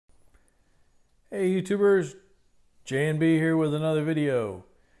Hey YouTubers, J&B here with another video.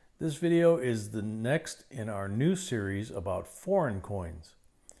 This video is the next in our new series about foreign coins.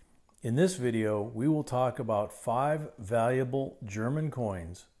 In this video, we will talk about 5 valuable German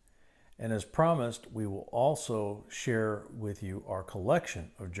coins, and as promised, we will also share with you our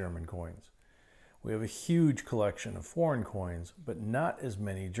collection of German coins. We have a huge collection of foreign coins, but not as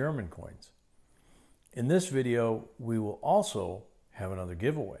many German coins. In this video, we will also have another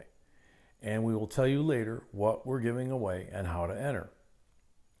giveaway, and we will tell you later what we're giving away and how to enter.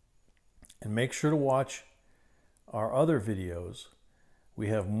 And make sure to watch our other videos. We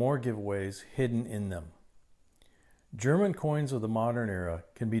have more giveaways hidden in them. German coins of the modern era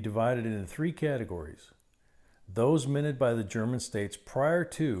can be divided into 3 categories. Those minted by the German states prior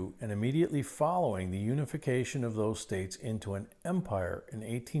to and immediately following the unification of those states into an empire in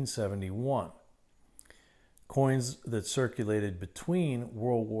 1871. Coins that circulated between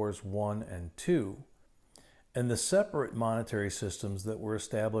World Wars I and II, and the separate monetary systems that were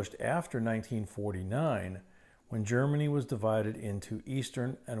established after 1949 when Germany was divided into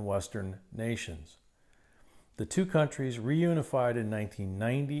Eastern and Western nations. The two countries reunified in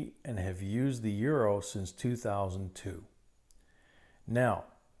 1990 and have used the euro since 2002. Now,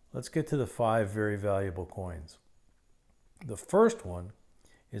 let's get to the 5 very valuable coins. The first one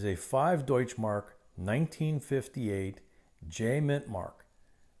is a 5 Deutschmark 1958 J mint mark,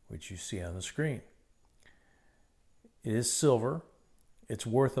 which you see on the screen. It is silver. It's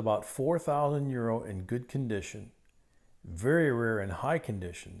worth about 4,000 euro in good condition, very rare in high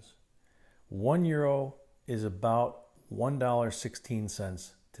conditions. 1 euro is about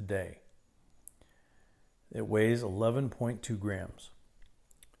 $1.16 today. It weighs 11.2 grams.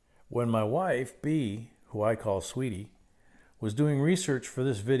 When my wife, B, who I call Sweetie, was doing research for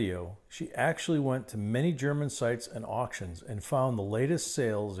this video, she actually went to many German sites and auctions and found the latest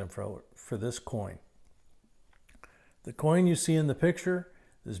sales info for this coin. The coin you see in the picture,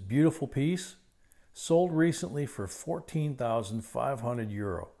 this beautiful piece, sold recently for 14,500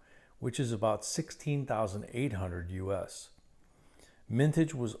 euro, which is about 16,800 US.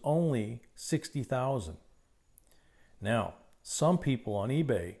 Mintage was only 60,000. Now, some people on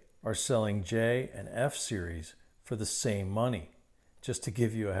eBay are selling J and F series for the same money, just to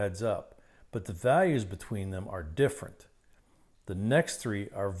give you a heads up, but the values between them are different. The next 3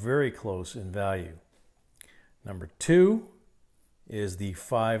 are very close in value. Number 2 is the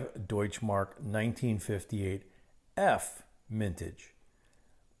 5 Deutschmark 1958 F mintage,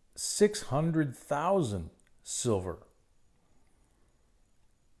 600,000 silver,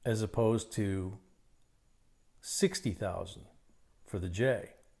 as opposed to 60,000 for the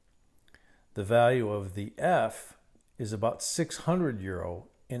J. The value of the F is about 600 euro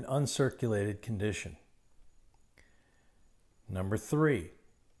in uncirculated condition. Number 3,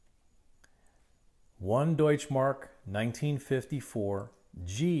 1 Deutschmark 1954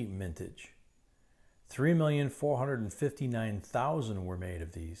 G mintage. 3,459,000 were made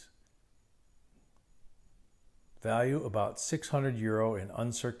of these. Value about 600 euro in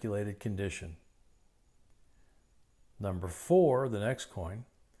uncirculated condition. Number 4, the next coin,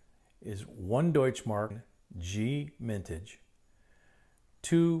 is 1 Deutschmark G mintage.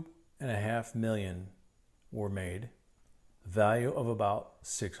 2.5 million were made. Value of about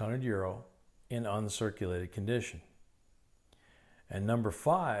 600 euro in uncirculated condition. And number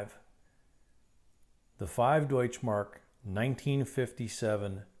 5, the 5 Deutschmark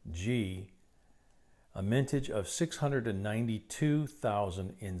 1957 G, a mintage of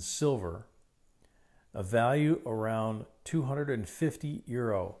 692,000 in silver, a value around 250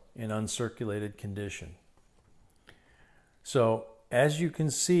 euro in uncirculated condition. So as you can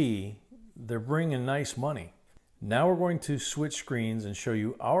see, they're bringing nice money. Now we're going to switch screens and show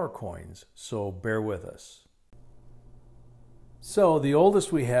you our coins, so bear with us. So the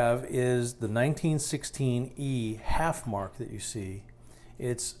oldest we have is the 1916 E half mark that you see.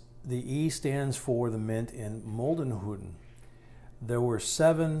 The E stands for the mint in Moldenhütten. There were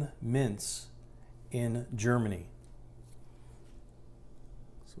 7 mints in Germany.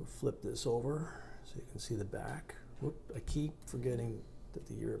 So flip this over so you can see the back. Whoop, I keep forgetting that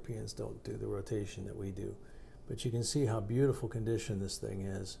the Europeans don't do the rotation that we do. But you can see how beautiful condition this thing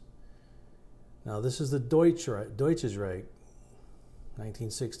is. Now this is the Deutsches Reich,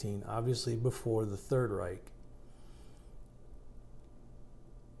 1916, obviously before the Third Reich.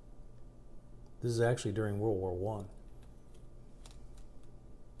 This is actually during World War I.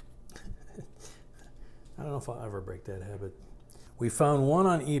 I don't know if I'll ever break that habit. We found one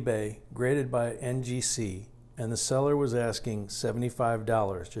on eBay graded by NGC, and the seller was asking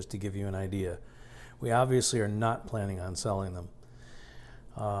 $75, just to give you an idea. We obviously are not planning on selling them.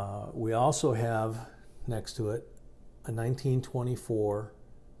 We also have next to it a 1924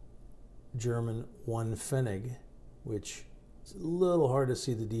 German 1 Pfennig, which is a little hard to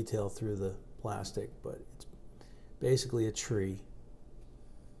see the detail through the plastic, but it's basically a tree.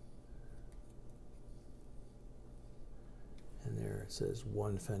 And there it says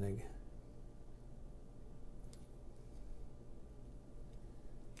 1 Pfennig.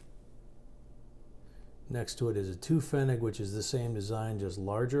 Next to it is a 2 Pfennig, which is the same design, just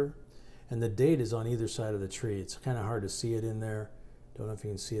larger. And the date is on either side of the tree. It's kind of hard to see it in there. Don't know if you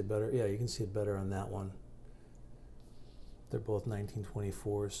can see it better. Yeah, you can see it better on that one. They're both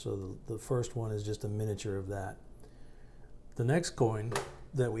 1924s, so the first one is just a miniature of that. The next coin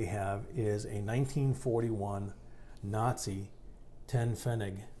that we have is a 1941 Nazi 10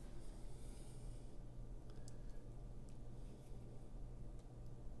 Pfennig.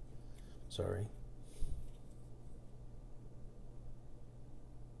 Sorry.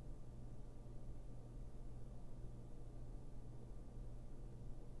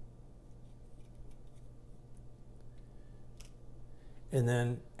 And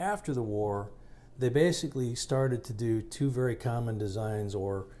then after the war, they basically started to do two very common designs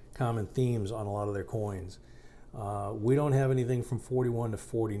or common themes on a lot of their coins. We don't have anything from 41 to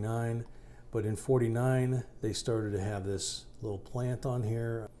 49, but in 49 they started to have this little plant on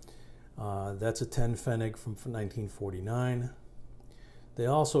here. That's a 10 Pfennig from 1949. They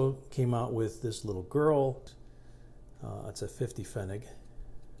also came out with this little girl. It's a 50 Pfennig.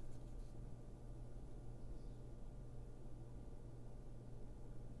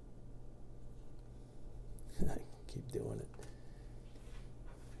 I keep doing it.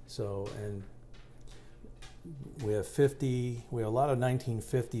 So, and we have 50, we have a lot of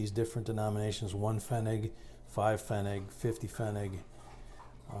 1950s different denominations, 1 Pfennig, 5 Pfennig, 50 Pfennig,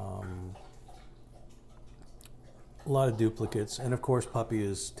 a lot of duplicates, and of course Puppy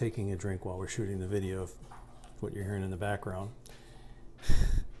is taking a drink while we're shooting the video, what you're hearing in the background.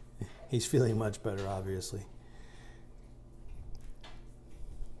 He's feeling much better, obviously.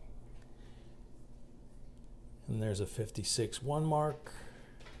 And there's a 56 1 mark.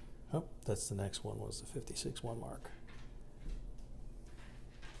 Oh, that's the next one, was the 56 1 mark.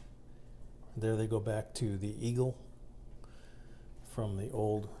 There they go back to the eagle from the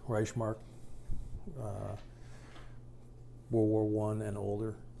old Reichsmark, World War I and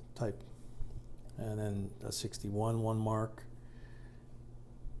older type. And then a 61 1 mark.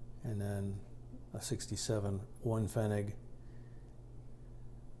 And then a 67 1 Pfennig.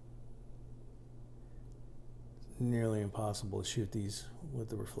 Nearly impossible to shoot these with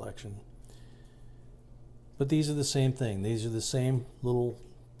the reflection. But these are the same thing. These are the same little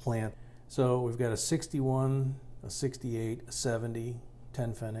plant. So we've got a 61, a 68, a 70,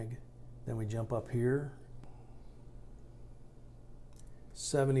 10 Pfennig. Then we jump up here.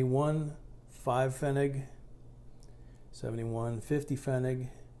 71, 5 Pfennig. 71, 50 Pfennig.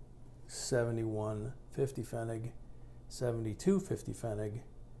 71, 50 Pfennig. 72, 50 Pfennig.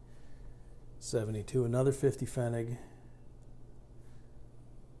 72, another 50 Pfennig.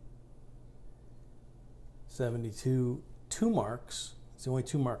 72, 2 marks. It's the only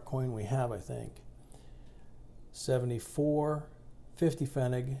 2 mark coin we have, I think. 74, 50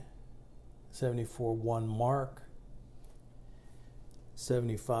 Pfennig. 74, 1 mark.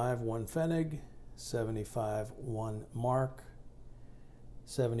 75, 1 Pfennig. 75, 1 mark.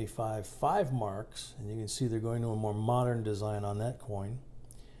 75, 5 marks. And you can see they're going to a more modern design on that coin.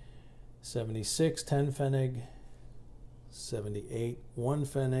 76, 10 Pfennig. 78, 1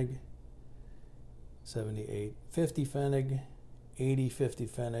 Pfennig. 78, 50 Pfennig. 80, 50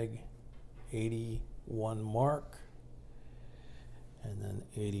 Pfennig. 80, 1 mark. And then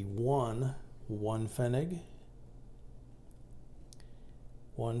 81, 1 Pfennig.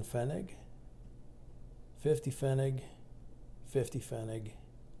 1 Pfennig. 50 Pfennig. 50 Pfennig.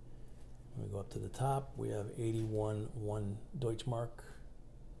 We go up to the top. We have 81, 1 Deutschmark.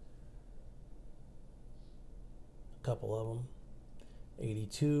 Couple of them.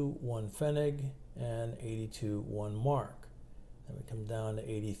 82, 1 Pfennig, and 82, 1 mark. Then we come down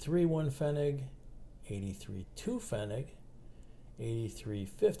to 83, 1 Pfennig, 83, 2 Pfennig, 83,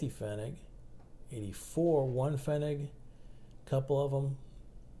 50 Pfennig, 84, 1 Pfennig, couple of them.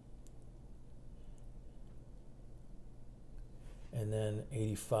 And then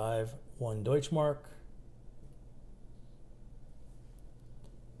 85, 1 Deutschmark.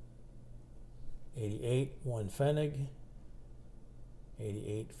 88, 1 Pfennig.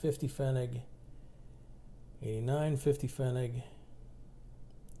 88, 50 Pfennig. 89, 50 Pfennig.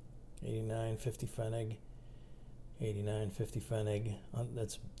 89, 50 Pfennig. 89, 50 Pfennig.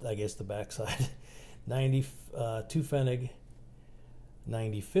 That's, I guess, the back side. 90, 2 Pfennig.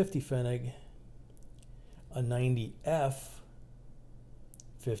 90-50 Pfennig, a 90F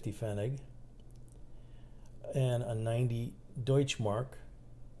 50 Pfennig, and a 90 Deutschmark,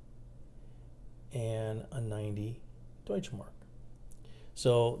 and a 90 Deutschmark.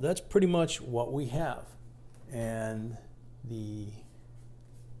 So that's pretty much what we have. And the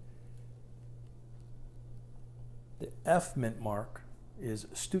F mint mark is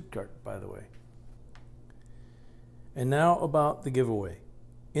Stuttgart, by the way. And now about the giveaway.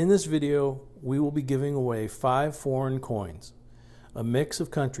 In this video, we will be giving away 5 foreign coins, a mix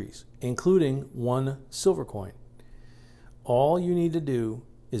of countries, including 1 silver coin. All you need to do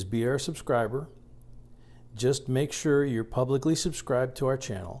is be our subscriber. Just make sure you're publicly subscribed to our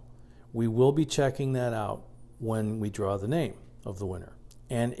channel. We will be checking that out when we draw the name of the winner.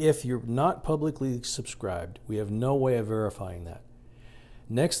 And if you're not publicly subscribed, we have no way of verifying that.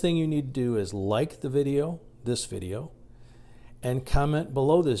 Next thing you need to do is like the video, this video, and comment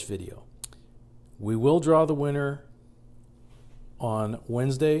below this video. We will draw the winner on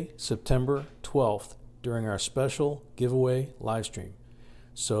Wednesday, September 12th during our special giveaway live stream.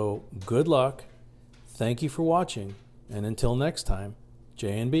 So good luck. Thank you for watching, and until next time,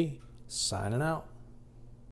 J&B signing out.